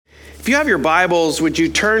If you have your Bibles, would you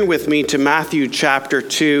turn with me to Matthew chapter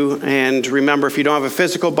 2? And remember, if you don't have a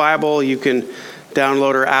physical Bible, you can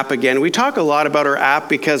download our app again. We talk a lot about our app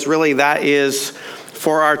because really that is,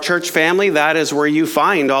 for our church family, that is where you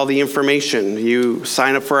find all the information. You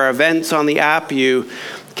sign up for our events on the app. You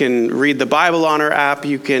can read the Bible on our app.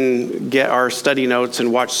 You can get our study notes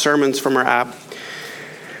and watch sermons from our app.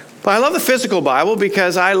 But I love the physical Bible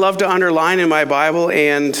because I love to underline in my Bible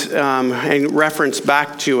and reference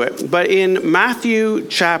back to it. But in Matthew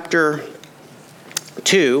chapter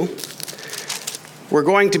 2, we're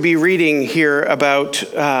going to be reading here about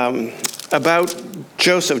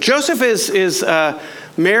Joseph. Joseph is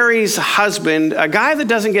Mary's husband, a guy that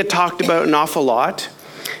doesn't get talked about an awful lot.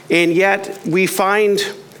 And yet we find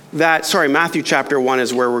that, Matthew chapter 1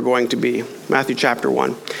 is where we're going to be. Matthew chapter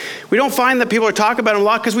 1. We don't find that people are talking about him a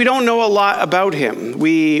lot because we don't know a lot about him.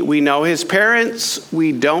 We know his parents.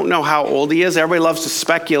 We don't know how old he is. Everybody loves to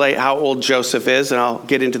speculate how old Joseph is, and I'll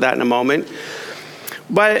get into that in a moment.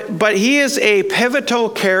 But he is a pivotal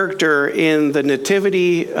character in the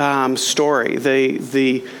nativity story,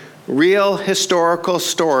 the real historical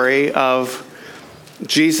story of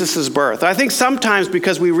Jesus' birth. I think sometimes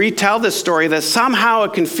because we retell this story that somehow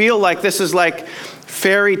it can feel like this is like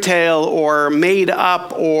fairy tale or made up,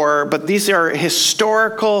 but these are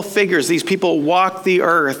historical figures. These people walked the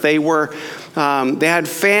earth. They had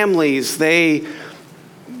families. They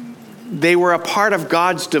were a part of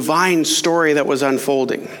God's divine story that was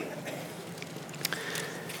unfolding.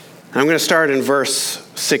 I'm going to start in verse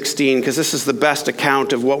 16 because this is the best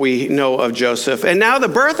account of what we know of Joseph. And now the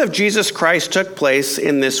birth of Jesus Christ took place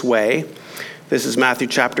in this way. This is Matthew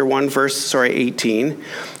chapter 1, verse 18.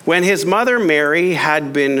 When his mother Mary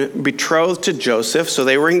had been betrothed to Joseph, so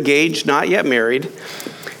they were engaged, not yet married,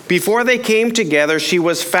 before they came together, she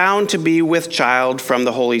was found to be with child from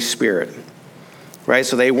the Holy Spirit. Right?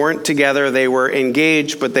 So they weren't together, they were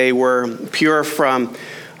engaged, but they were pure from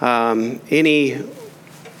any...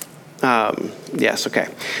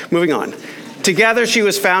 Moving on. Together she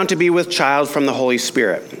was found to be with child from the Holy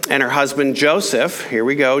Spirit. And her husband Joseph, here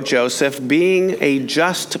we go, Joseph, being a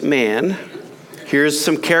just man, here's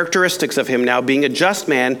some characteristics of him now, being a just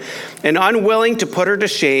man and unwilling to put her to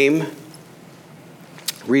shame,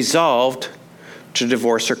 resolved to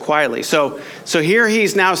divorce her quietly. So here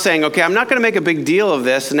he's now saying, okay, I'm not going to make a big deal of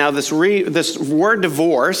this. Now this word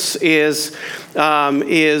divorce is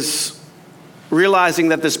realizing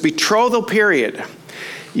that this betrothal period,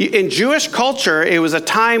 in Jewish culture, it was a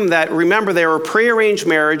time that, remember, there were prearranged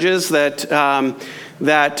marriages that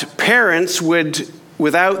parents would,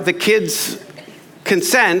 without the kids'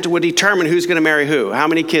 consent, would determine who's going to marry who. How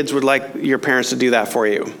many kids would like your parents to do that for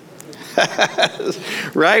you?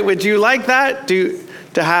 Right? Would you like that? To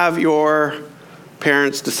have your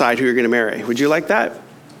parents decide who you're going to marry? Would you like that?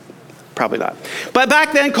 Probably not. But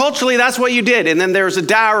back then, culturally, that's what you did. And then there was a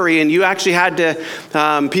dowry, and you actually had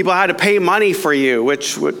to, people had to pay money for you,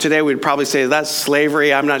 which today we'd probably say that's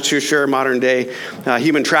slavery. I'm not too sure, modern day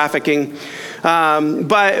human trafficking.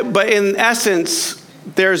 But in essence,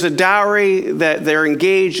 there's a dowry that they're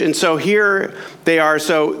engaged. And so here they are.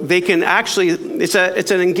 So they can actually, it's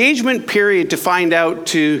an engagement period to find out,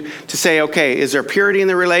 to say, okay, is there purity in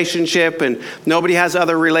the relationship? And nobody has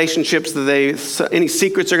other relationships that any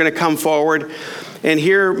secrets are going to come forward. And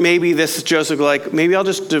here, maybe this is Joseph, like, maybe I'll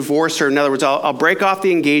just divorce her. In other words, I'll break off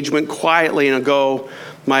the engagement quietly and I'll go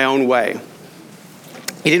my own way.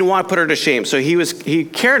 He didn't want to put her to shame. So he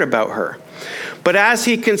cared about her. But as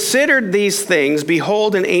he considered these things,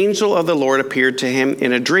 behold, an angel of the Lord appeared to him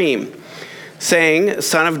in a dream, saying,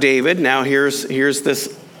 Son of David. Now here's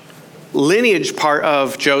this lineage part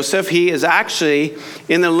of Joseph. He is actually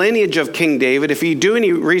in the lineage of King David. If you do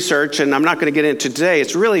any research, and I'm not going to get into today,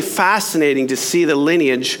 it's really fascinating to see the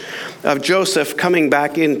lineage of Joseph coming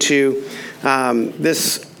back into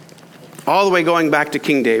this, all the way going back to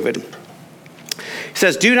King David. He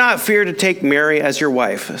says, do not fear to take Mary as your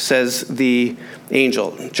wife, says the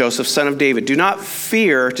angel, Joseph, son of David. Do not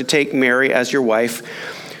fear to take Mary as your wife,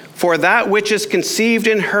 for that which is conceived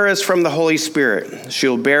in her is from the Holy Spirit. She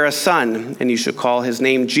will bear a son, and you shall call his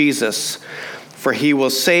name Jesus, for he will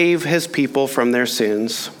save his people from their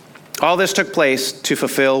sins. All this took place to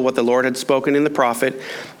fulfill what the Lord had spoken in the prophet.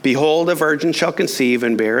 Behold, a virgin shall conceive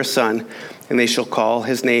and bear a son, and they shall call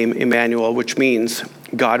his name Emmanuel, which means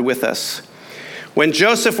God with us. When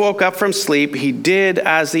Joseph woke up from sleep, he did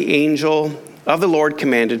as the angel of the Lord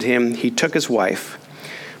commanded him. He took his wife,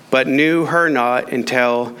 but knew her not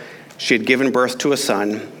until she had given birth to a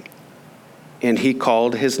son, and he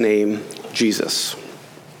called his name Jesus.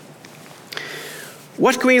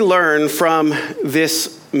 What can we learn from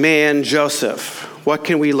this man, Joseph? What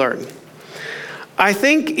can we learn? I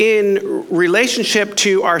think in relationship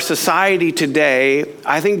to our society today,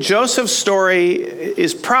 I think Joseph's story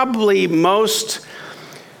is probably most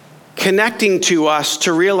connecting to us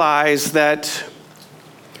to realize that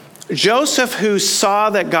Joseph, who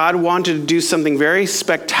saw that God wanted to do something very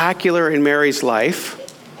spectacular in Mary's life,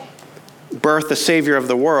 birth the Savior of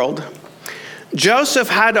the world, Joseph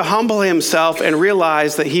had to humble himself and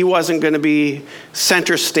realize that he wasn't going to be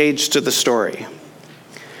center stage to the story.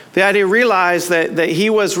 That he realized that he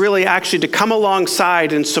was really actually to come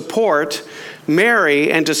alongside and support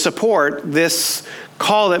Mary and to support this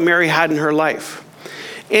call that Mary had in her life.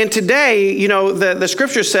 And today, the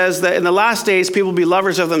scripture says that in the last days, people will be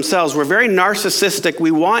lovers of themselves. We're very narcissistic.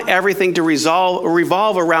 We want everything to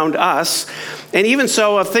revolve around us. And even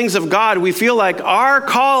so, of things of God, we feel like our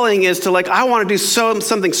calling is to I want to do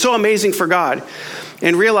something so amazing for God.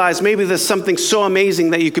 And realize maybe there's something so amazing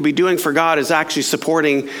that you could be doing for God is actually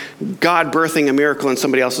supporting God birthing a miracle in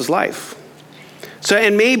somebody else's life. So,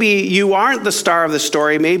 and maybe you aren't the star of the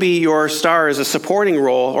story. Maybe your star is a supporting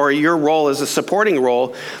role, or your role is a supporting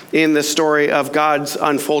role in the story of God's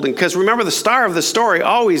unfolding. Because remember, the star of the story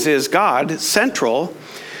always is God, central,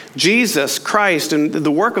 Jesus Christ, and the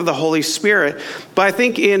work of the Holy Spirit. But I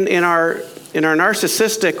think in our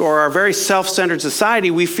narcissistic or our very self-centered society,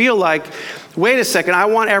 we feel like, wait a second, I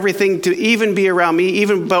want everything to even be around me,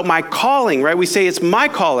 even about my calling, right? We say it's my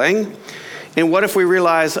calling. And what if we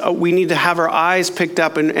realize we need to have our eyes picked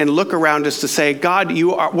up and look around us to say, God,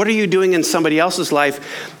 what are you doing in somebody else's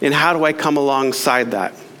life? And how do I come alongside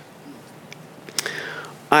that?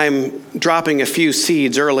 I'm dropping a few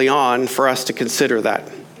seeds early on for us to consider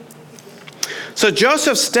that. So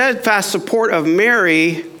Joseph's steadfast support of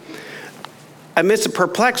Mary amidst a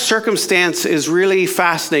perplexed circumstance is really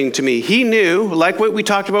fascinating to me. He knew, like what we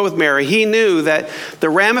talked about with Mary, he knew that the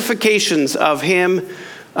ramifications of him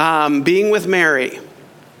being with Mary,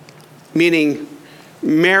 meaning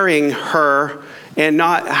marrying her and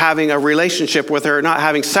not having a relationship with her, not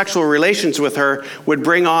having sexual relations with her, would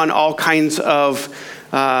bring on all kinds of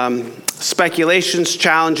speculations,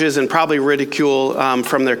 challenges, and probably ridicule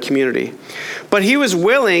from their community. But he was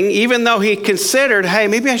willing, even though he considered, hey,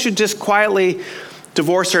 maybe I should just quietly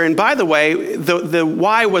divorce her. And by the way, the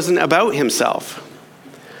why wasn't about himself.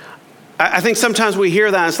 I think sometimes we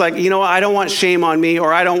hear that and it's like, I don't want shame on me,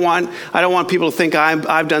 or I don't want people to think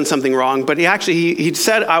I've done something wrong. But he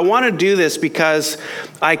said, I want to do this because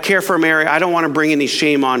I care for Mary. I don't want to bring any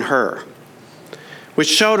shame on her, which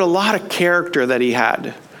showed a lot of character that he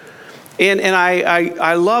had. And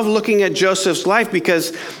I love looking at Joseph's life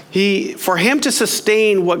because for him to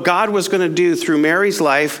sustain what God was going to do through Mary's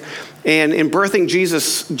life and in birthing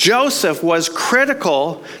Jesus, Joseph was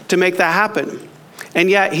critical to make that happen. And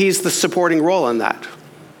yet he's the supporting role in that.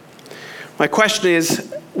 My question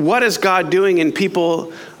is, what is God doing in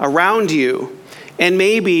people around you? And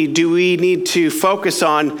maybe do we need to focus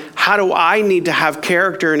on how do I need to have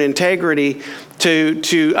character and integrity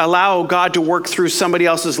to allow God to work through somebody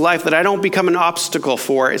else's life that I don't become an obstacle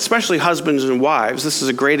for, especially husbands and wives. This is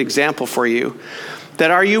a great example for you. That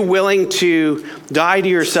are you willing to die to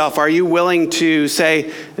yourself? Are you willing to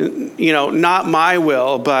say, not my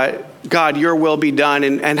will, but God, your will be done,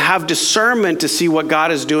 and have discernment to see what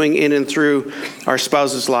God is doing in and through our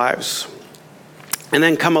spouses' lives? And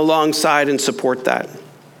then come alongside and support that.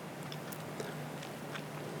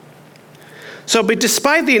 So, but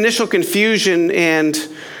despite the initial confusion and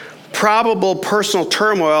probable personal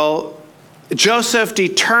turmoil, Joseph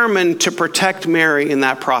determined to protect Mary in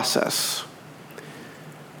that process.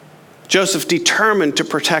 Joseph determined to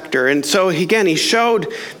protect her. And so, again, he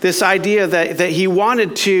showed this idea that he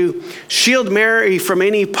wanted to shield Mary from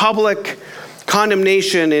any public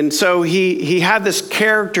condemnation. And so he had this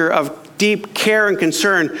character of deep care and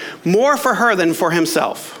concern, more for her than for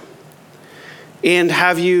himself. And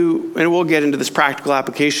we'll get into this practical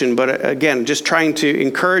application, but again, just trying to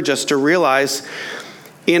encourage us to realize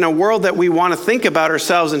in a world that we want to think about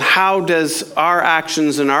ourselves and how does our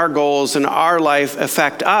actions and our goals and our life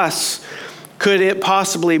affect us, could it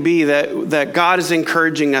possibly be that God is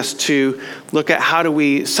encouraging us to look at how do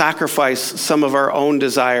we sacrifice some of our own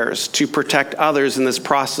desires to protect others in this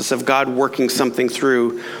process of God working something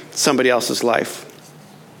through somebody else's life?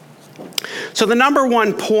 So the number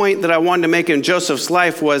one point that I wanted to make in Joseph's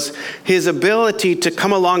life was his ability to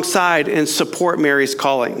come alongside and support Mary's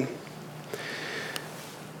calling.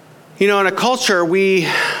 In a culture, we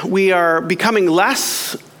are becoming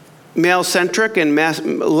less male-centric and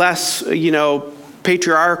less,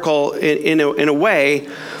 patriarchal in a way.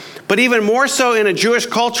 But even more so in a Jewish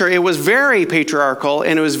culture, it was very patriarchal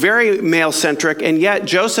and it was very male-centric, and yet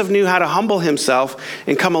Joseph knew how to humble himself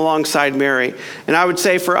and come alongside Mary. And I would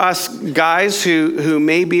say for us guys who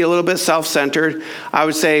may be a little bit self-centered, I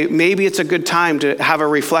would say maybe it's a good time to have a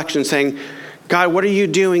reflection saying, God, what are you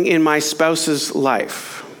doing in my spouse's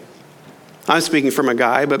life? I'm speaking from a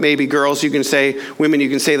guy, but maybe girls, women, you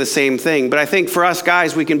can say the same thing. But I think for us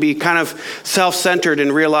guys, we can be kind of self-centered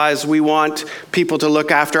and realize we want people to look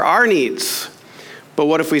after our needs. But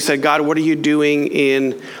what if we said, God, what are you doing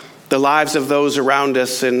in the lives of those around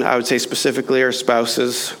us? And I would say specifically our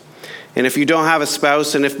spouses. And if you don't have a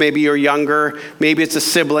spouse, and if maybe you're younger, maybe it's a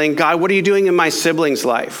sibling, God, what are you doing in my sibling's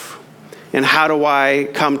life? And how do I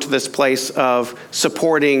come to this place of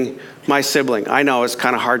supporting my sibling? I know it's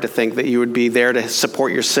kind of hard to think that you would be there to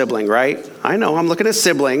support your sibling, right? I know, I'm looking at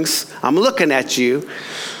siblings. I'm looking at you.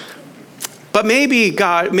 But maybe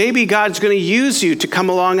God's going to use you to come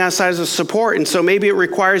along outside as a support. And so maybe it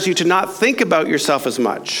requires you to not think about yourself as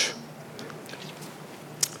much.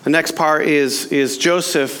 The next part is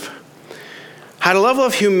Joseph had a level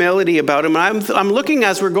of humility about him. And I'm looking,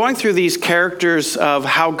 as we're going through these characters of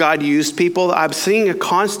how God used people, I'm seeing a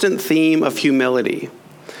constant theme of humility.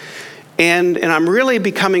 And I'm really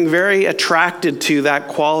becoming very attracted to that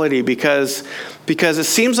quality because it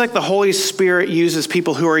seems like the Holy Spirit uses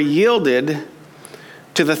people who are yielded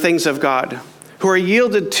to the things of God, who are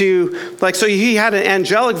yielded to, so he had an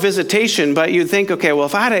angelic visitation, but you'd think, okay, well,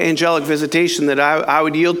 if I had an angelic visitation that I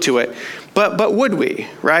would yield to it. But would we,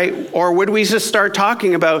 right? Or would we just start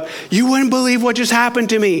talking about, you wouldn't believe what just happened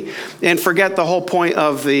to me, and forget the whole point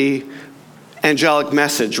of the angelic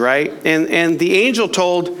message, right? And the angel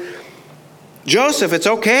told Joseph, it's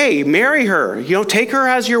okay, marry her, take her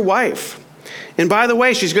as your wife. And by the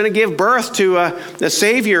way, she's going to give birth to a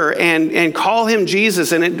Savior and call him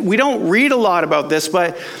Jesus. And we don't read a lot about this,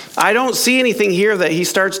 but I don't see anything here that he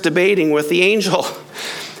starts debating with the angel.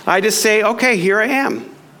 I just say, okay, here I am.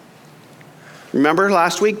 Remember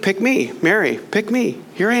last week, pick me, Mary, pick me.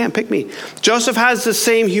 Here I am, pick me. Joseph has the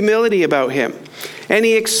same humility about him. And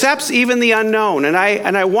he accepts even the unknown. And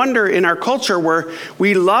I wonder in our culture where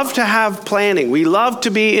we love to have planning, we love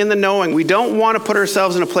to be in the knowing, we don't want to put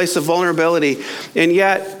ourselves in a place of vulnerability. And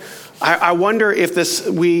yet, I wonder if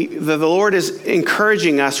the Lord is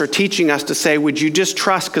encouraging us or teaching us to say, would you just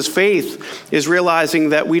trust? Because faith is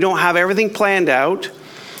realizing that we don't have everything planned out.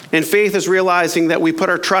 And faith is realizing that we put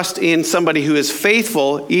our trust in somebody who is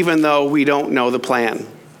faithful, even though we don't know the plan.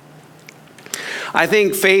 I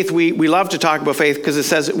think faith, we love to talk about faith because it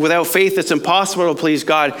says without faith it's impossible to please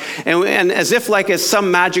God. And as if like it's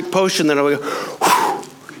some magic potion that we go,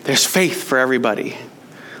 there's faith for everybody.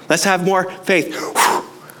 Let's have more faith.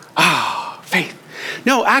 Faith.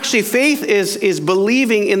 No, actually faith is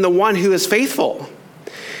believing in the one who is faithful.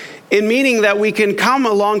 In meaning that we can come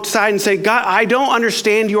alongside and say, God, I don't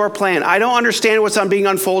understand your plan. I don't understand what's being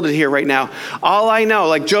unfolded here right now. All I know,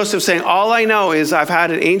 like Joseph saying, all I know is I've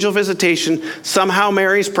had an angel visitation. Somehow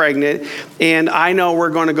Mary's pregnant. And I know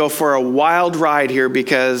we're going to go for a wild ride here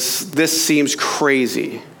because this seems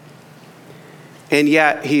crazy. And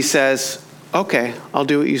yet he says, okay, I'll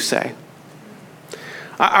do what you say.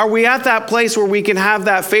 Are we at that place where we can have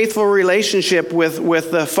that faithful relationship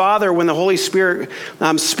with the Father when the Holy Spirit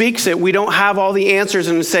speaks it? We don't have all the answers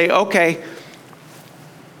and say, okay,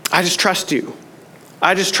 I just trust you.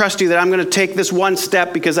 I just trust you that I'm going to take this one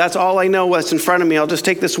step because that's all I know what's in front of me. I'll just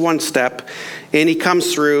take this one step. And he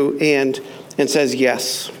comes through and says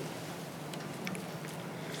yes.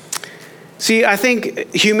 See, I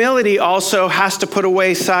think humility also has to put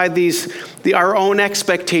away aside our own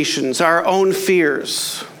expectations, our own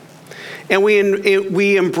fears. And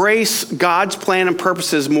we embrace God's plan and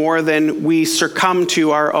purposes more than we succumb to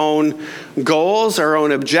our own goals, our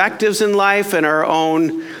own objectives in life, and our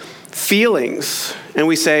own feelings. And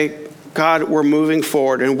we say, God, we're moving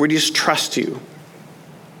forward and we just trust you.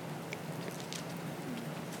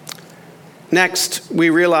 Next, we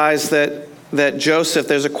realize that Joseph,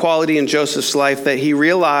 there's a quality in Joseph's life that he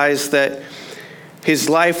realized that his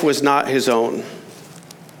life was not his own.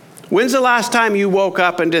 When's the last time you woke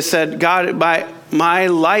up and just said, God, my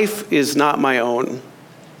life is not my own?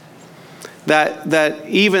 That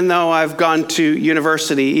even though I've gone to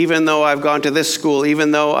university, even though I've gone to this school,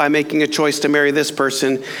 even though I'm making a choice to marry this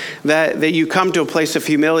person, that you come to a place of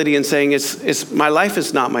humility and saying, it's my life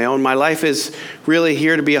is not my own. My life is really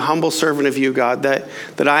here to be a humble servant of you, God,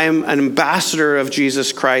 that I am an ambassador of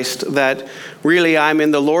Jesus Christ, that really I'm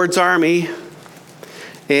in the Lord's army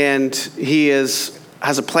and he is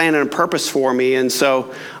has a plan and a purpose for me. And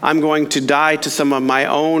so I'm going to die to some of my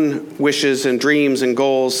own wishes and dreams and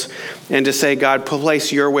goals and to say, God,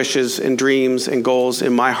 place your wishes and dreams and goals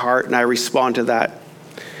in my heart, and I respond to that.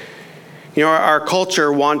 You know, our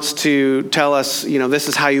culture wants to tell us, you know, this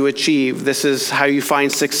is how you achieve, this is how you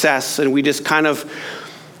find success. And we just kind of,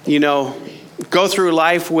 you know, go through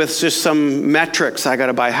life with just some metrics. I got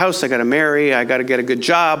to buy a house, I got to marry, I got to get a good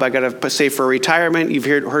job, I got to save for retirement. You've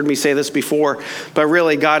heard me say this before, but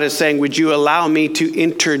really God is saying, would you allow me to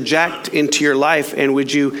interject into your life, and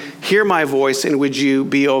would you hear my voice, and would you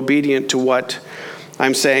be obedient to what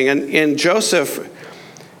I'm saying? And Joseph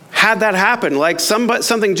had that happen, like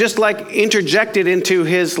something just like interjected into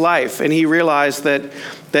his life, and he realized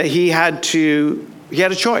that he had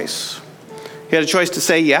a choice. He had a choice to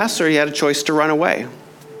say yes, or he had a choice to run away.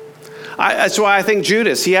 That's why I think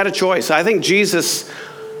Judas, he had a choice. I think Jesus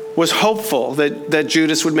was hopeful that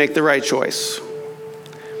Judas would make the right choice.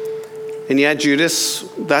 And yet Judas,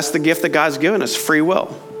 that's the gift that God's given us, free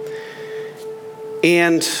will.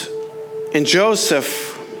 And Joseph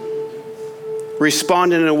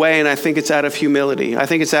responded in a way, and I think it's out of humility. I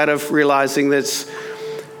think it's out of realizing that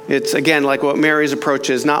it's again, like what Mary's approach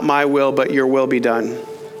is, not my will, but your will be done.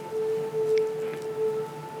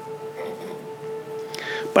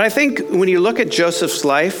 But I think when you look at Joseph's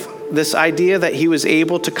life, this idea that he was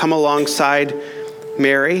able to come alongside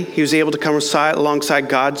Mary, he was able to come alongside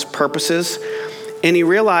God's purposes, and he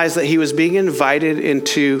realized that he was being invited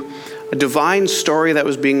into a divine story that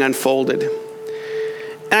was being unfolded.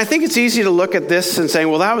 And I think it's easy to look at this and saying,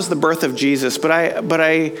 well, that was the birth of Jesus. But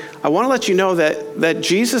I want to let you know that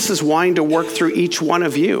Jesus is wanting to work through each one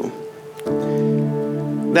of you.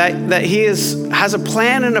 That he has a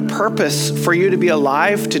plan and a purpose for you to be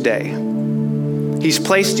alive today. He's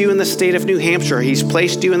placed you in the state of New Hampshire. He's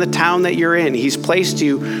placed you in the town that you're in. He's placed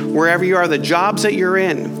you wherever you are, the jobs that you're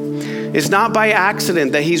in. It's not by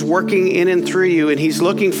accident that he's working in and through you, and he's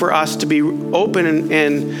looking for us to be open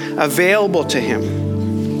and available to him.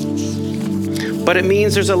 But it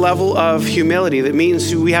means there's a level of humility. That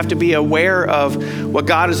means we have to be aware of what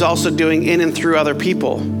God is also doing in and through other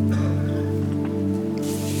people.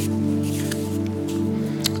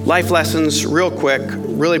 Life lessons, real quick,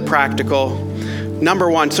 really practical. Number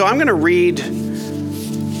one, so I'm going to read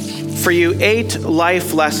for you 8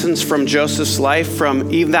 life lessons from Joseph's life,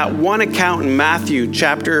 from even that one account in Matthew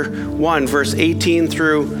chapter 1, verse 18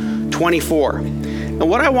 through 24. And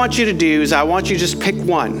what I want you to do is I want you to just pick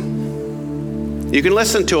one. You can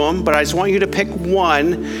listen to them, but I just want you to pick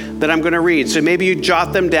one that I'm going to read. So maybe you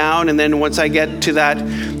jot them down, and then once I get to that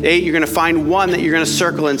 8, you're going to find one that you're going to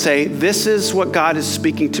circle and say, this is what God is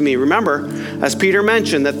speaking to me. Remember, as Peter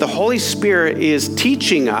mentioned, that the Holy Spirit is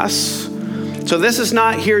teaching us. So this is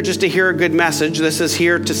not here just to hear a good message. This is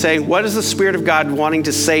here to say, what is the Spirit of God wanting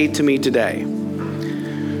to say to me today?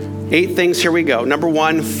 8 things, here we go. Number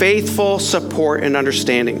 1, faithful support and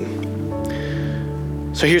understanding.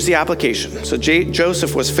 So here's the application. So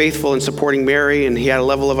Joseph was faithful in supporting Mary, and he had a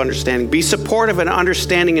level of understanding. Be supportive and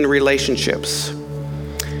understanding in relationships,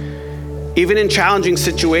 even in challenging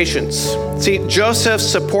situations. See, Joseph's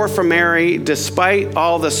support for Mary, despite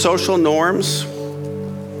all the social norms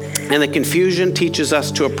and the confusion, teaches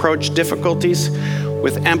us to approach difficulties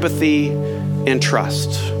with empathy and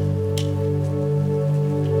trust.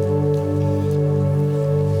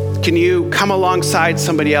 Can you come alongside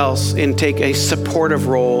somebody else and take a supportive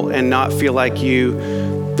role and not feel like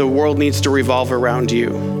the world needs to revolve around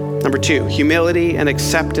you? Number 2, humility and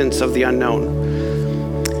acceptance of the unknown.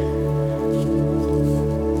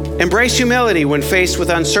 Embrace humility when faced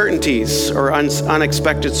with uncertainties or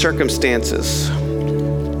unexpected circumstances.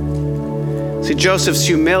 See, Joseph's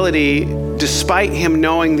humility, despite him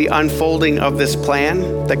knowing the unfolding of this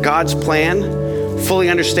plan, that God's plan, fully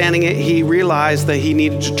understanding it, he realized that he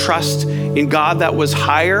needed to trust in God that was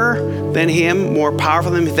higher than him, more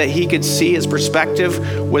powerful than him, that he could see his perspective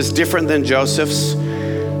was different than Joseph's.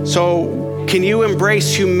 So can you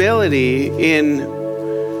embrace humility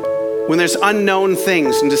when there's unknown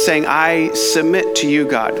things, and just saying, I submit to you,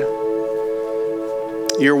 God.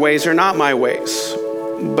 Your ways are not my ways,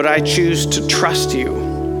 but I choose to trust you.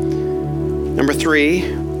 Number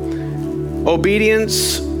 3,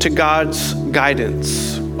 obedience to God's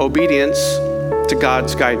guidance. Obedience to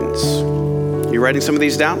God's guidance. You writing some of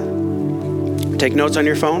these down? Take notes on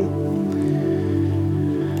your phone.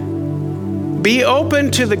 Be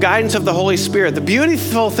open to the guidance of the Holy Spirit. The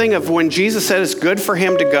beautiful thing of when Jesus said it's good for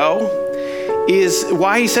him to go is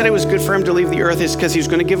why he said it was good for him to leave the earth is because he was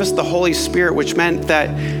going to give us the Holy Spirit, which meant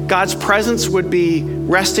that God's presence would be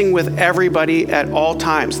resting with everybody at all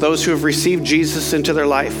times, those who have received Jesus into their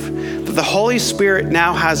life. But the Holy Spirit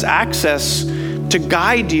now has access to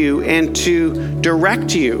guide you and to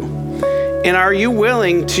direct you. And are you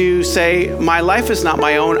willing to say, my life is not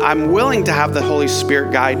my own. I'm willing to have the Holy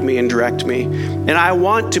Spirit guide me and direct me. And I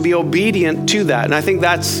want to be obedient to that. And I think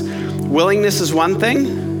willingness is one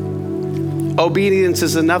thing. Obedience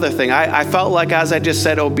is another thing. I felt like as I just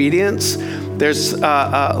said obedience, there's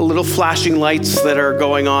little flashing lights that are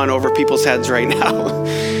going on over people's heads right now.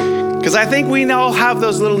 Because I think we all have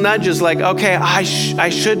those little nudges like, okay, I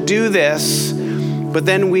should do this. But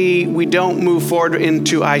then we don't move forward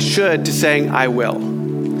into I should to saying I will.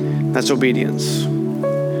 That's obedience.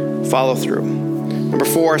 Follow through. Number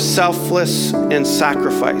 4, selfless and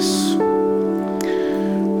sacrifice.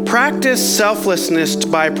 Practice selflessness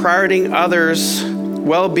by prioritizing others'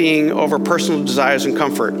 well-being over personal desires and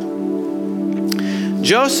comfort.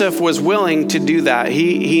 Joseph was willing to do that.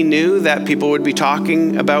 He knew that people would be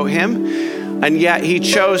talking about him, and yet he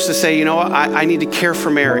chose to say, you know what, I need to care for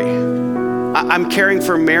Mary. I'm caring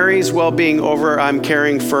for Mary's well-being over I'm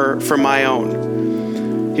caring for my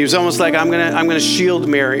own. He was almost like, I'm gonna shield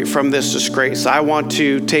Mary from this disgrace. I want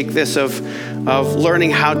to take this of learning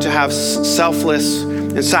how to have selfless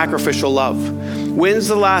and sacrificial love. When's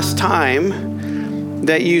the last time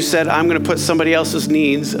that you said, I'm gonna put somebody else's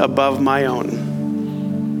needs above my own?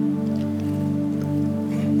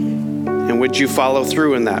 And would you follow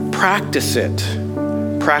through in that? Practice it.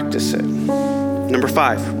 Practice it. Number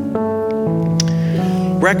 5.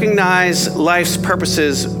 Recognize life's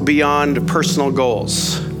purposes beyond personal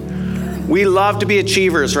goals. We love to be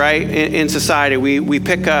achievers, right? In society, we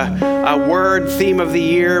pick a word, theme of the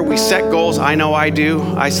year. We set goals. I know I do.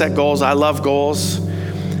 I set goals. I love goals.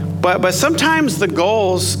 But sometimes the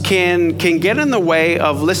goals can get in the way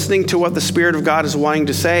of listening to what the Spirit of God is wanting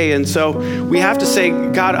to say. And so we have to say,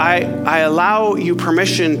 God, I allow you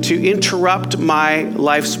permission to interrupt my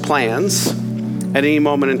life's plans at any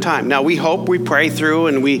moment in time. Now, we pray through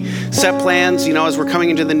and we set plans, as we're coming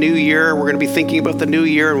into the new year, we're going to be thinking about the new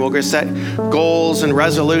year and we're going to set goals and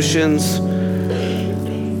resolutions.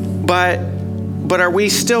 But are we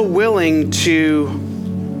still willing to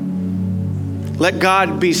let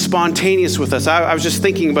God be spontaneous with us? I was just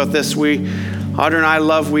thinking about this. Audrey and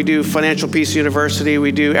I we do Financial Peace University.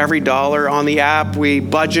 We do every dollar on the app. We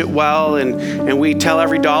budget well and we tell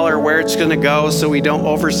every dollar where it's going to go so we don't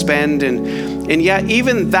overspend. And yet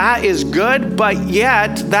even that is good, but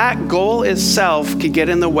yet that goal itself could get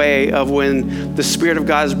in the way of when the Spirit of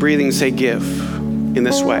God is breathing and say, give in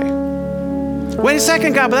this way. Wait a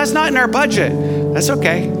second, God, but that's not in our budget. That's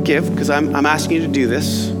okay, give, because I'm asking you to do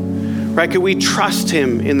this. Right? Could we trust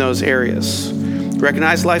him in those areas?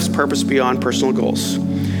 Recognize life's purpose beyond personal goals.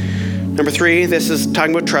 Number 3, this is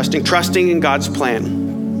talking about trusting in God's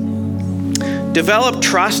plan. Develop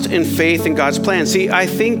trust and faith in God's plan. See, I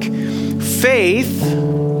think faith,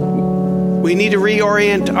 we need to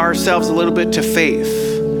reorient ourselves a little bit to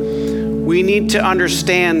faith. We need to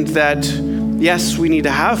understand that, yes, we need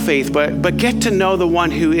to have faith, but get to know the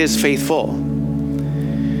one who is faithful.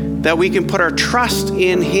 That we can put our trust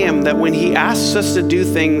in him, that when he asks us to do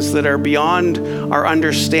things that are beyond our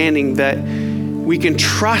understanding, that we can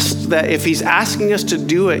trust that if he's asking us to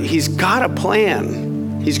do it, he's got a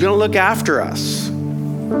plan. He's going to look after us.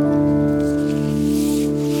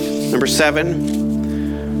 Number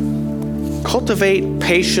 7, cultivate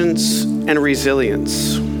patience and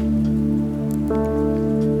resilience.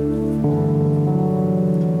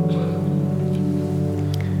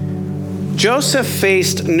 Joseph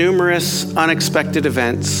faced numerous unexpected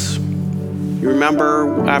events. You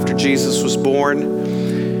remember after Jesus was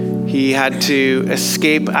born, he had to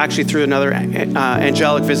escape actually through another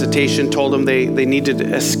angelic visitation, told them they needed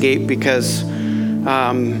to escape because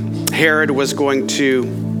Herod was going to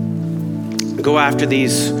go after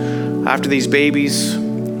these babies.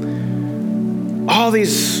 All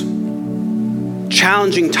these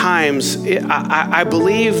challenging times, I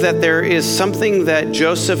believe that there is something that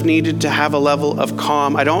Joseph needed to have a level of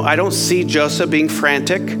calm. I don't see Joseph being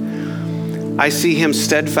frantic. I see him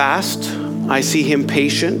steadfast. I see him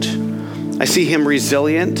patient. I see him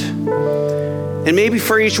resilient. And maybe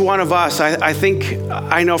for each one of us,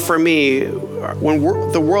 I know for me,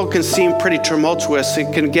 when the world can seem pretty tumultuous,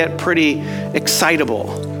 it can get pretty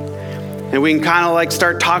excitable. And we can kind of like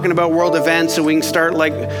start talking about world events and we can start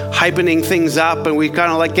like hypening things up and we kind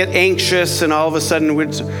of like get anxious and all of a sudden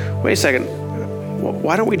wait a second,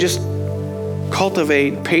 why don't we just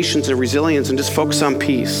cultivate patience and resilience and just focus on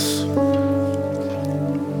peace?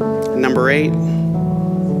 Number 8,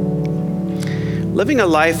 living a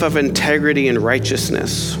life of integrity and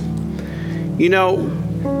righteousness.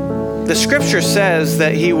 The scripture says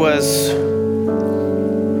that he was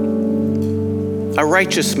a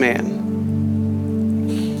righteous man.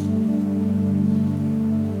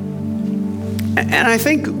 And I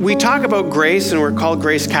think we talk about grace, and we're called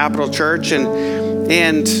Grace Capital Church, and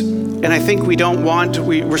I think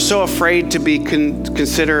we're so afraid to be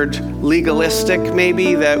considered legalistic,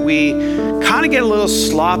 maybe, that we kind of get a little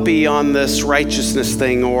sloppy on this righteousness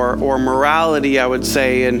thing or morality, I would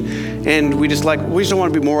say, and we just don't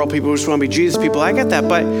want to be moral people, we just want to be Jesus people. I get that,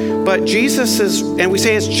 but Jesus is, and we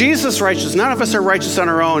say it's Jesus righteous. None of us are righteous on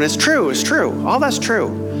our own. It's true. All that's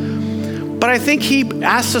true. But I think he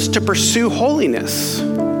asks us to pursue holiness.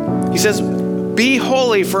 He says, be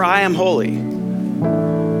holy for I am holy.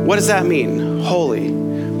 What does that mean? Holy.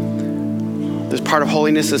 This part of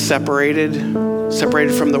holiness is separated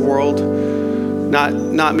from the world.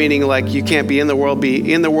 Not meaning like you can't be in the world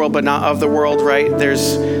but not of the world, right?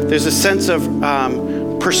 There's a sense of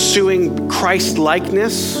pursuing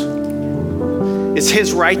Christ-likeness. It's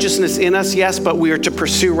his righteousness in us, yes, but we are to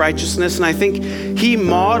pursue righteousness. And I think he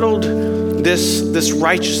modeled this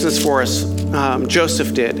righteousness for us.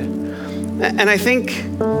 Joseph did. And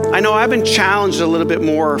I know I've been challenged a little bit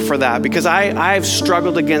more for that, because I've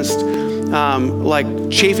struggled against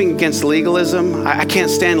chafing against legalism. I can't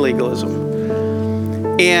stand legalism.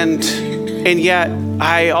 And yet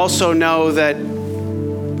I also know that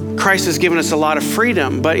Christ has given us a lot of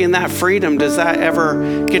freedom, but in that freedom, does that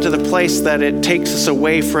ever get to the place that it takes us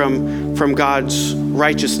away from God's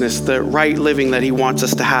righteousness, the right living that he wants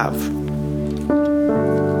us to have?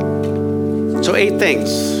 So 8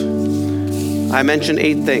 things. I mentioned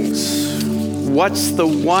 8 things. What's the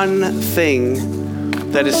one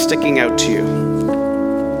thing that is sticking out to you?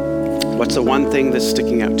 What's the one thing that's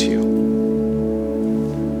sticking out to you?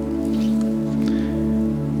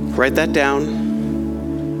 Write that down.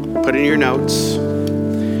 Put it in your notes.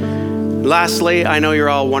 Lastly, I know you're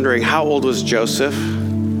all wondering, how old was Joseph?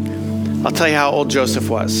 I'll tell you how old Joseph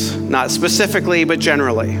was. Not specifically, but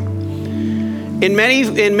generally. In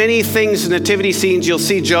many things, nativity scenes, you'll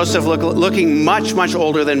see Joseph looking much, much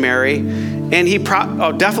older than Mary. And he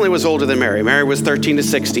definitely was older than Mary. Mary was 13 to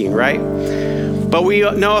 16, right? But we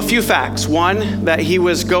know a few facts. One, that he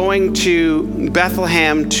was going to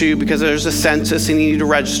Bethlehem because there's a census and he needed to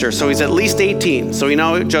register. So he's at least 18. So we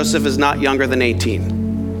know Joseph is not younger than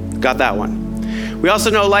 18. Got that one. We also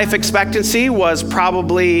know life expectancy was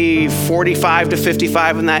probably 45 to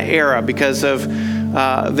 55 in that era, because of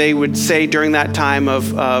they would say during that time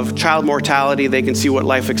of child mortality, they can see what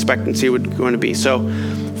life expectancy would going to be. So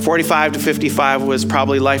 45 to 55 was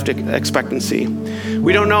probably life expectancy.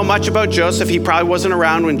 We don't know much about Joseph. He probably wasn't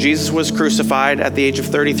around when Jesus was crucified at the age of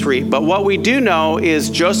 33. But what we do know is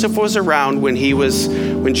Joseph was around when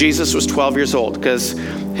Jesus was 12 years old, because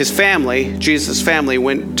his family, Jesus' family,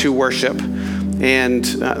 went to worship. And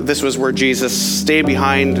this was where Jesus stayed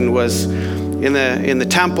behind and was in the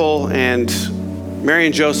temple, and Mary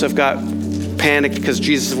and Joseph got panicked because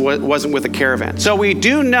Jesus wasn't with a caravan. So we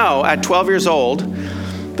do know at 12 years old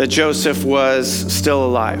that Joseph was still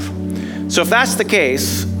alive. So if that's the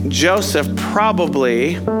case, Joseph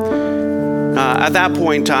probably at that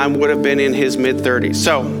point in time would have been in his mid-30s.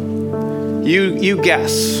 So you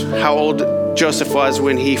guess how old Joseph was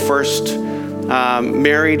when he first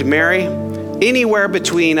married Mary. Anywhere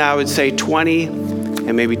between, I would say, 20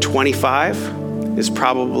 and maybe 25 is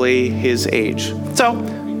probably his age. So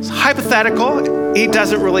it's hypothetical. He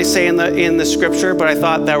doesn't really say in the scripture, but I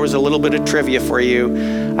thought that was a little bit of trivia for you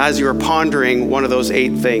as you were pondering one of those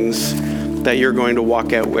 8 things that you're going to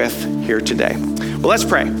walk out with here today. Well, let's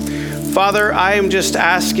pray. Father, I am just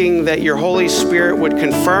asking that your Holy Spirit would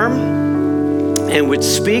confirm and would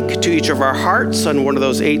speak to each of our hearts on one of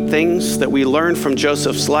those 8 things that we learned from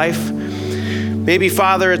Joseph's life. Maybe,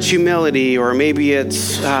 Father, it's humility, or maybe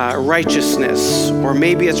it's righteousness, or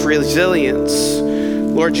maybe it's resilience,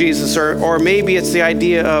 Lord Jesus, or maybe it's the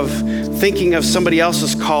idea of thinking of somebody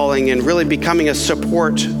else's calling and really becoming a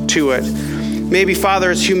support to it. Maybe, Father,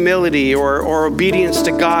 it's humility or obedience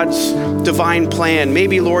to God's divine plan.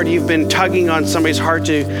 Maybe, Lord, you've been tugging on somebody's heart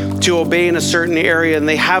to obey in a certain area and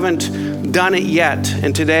they haven't done it yet.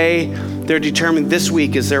 And today, they're determined this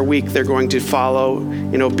week is their week. They're going to follow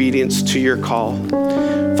in obedience to your call.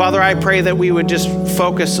 Father, I pray that we would just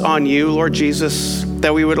focus on you, Lord Jesus,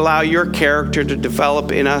 that we would allow your character to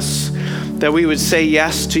develop in us, that we would say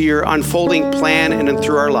yes to your unfolding plan in and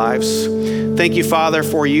through our lives. Thank you, Father,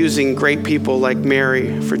 for using great people like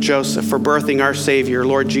Mary, for Joseph, for birthing our Savior,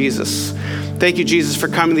 Lord Jesus. Thank you, Jesus, for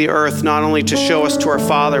coming to the earth, not only to show us to our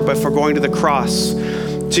Father, but for going to the cross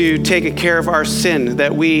to take care of our sin,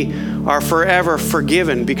 that we are forever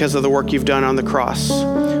forgiven because of the work you've done on the cross.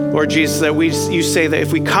 Lord Jesus, that you say that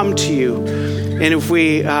if we come to you And if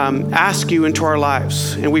we ask you into our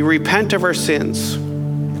lives and we repent of our sins,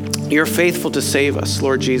 you're faithful to save us,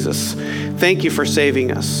 Lord Jesus. Thank you for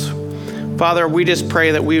saving us. Father, we just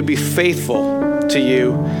pray that we would be faithful to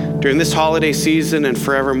you during this holiday season and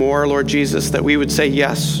forevermore, Lord Jesus, that we would say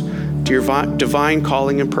yes to your divine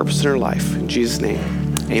calling and purpose in our life. In Jesus'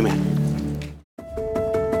 name, amen.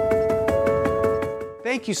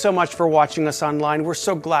 Thank you so much for watching us online. We're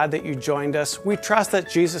so glad that you joined us. We trust that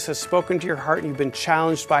Jesus has spoken to your heart and you've been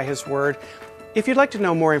challenged by his word. If you'd like to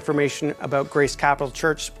know more information about Grace Capital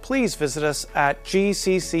Church, please visit us at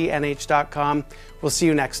gccnh.com. We'll see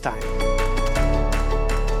you next time.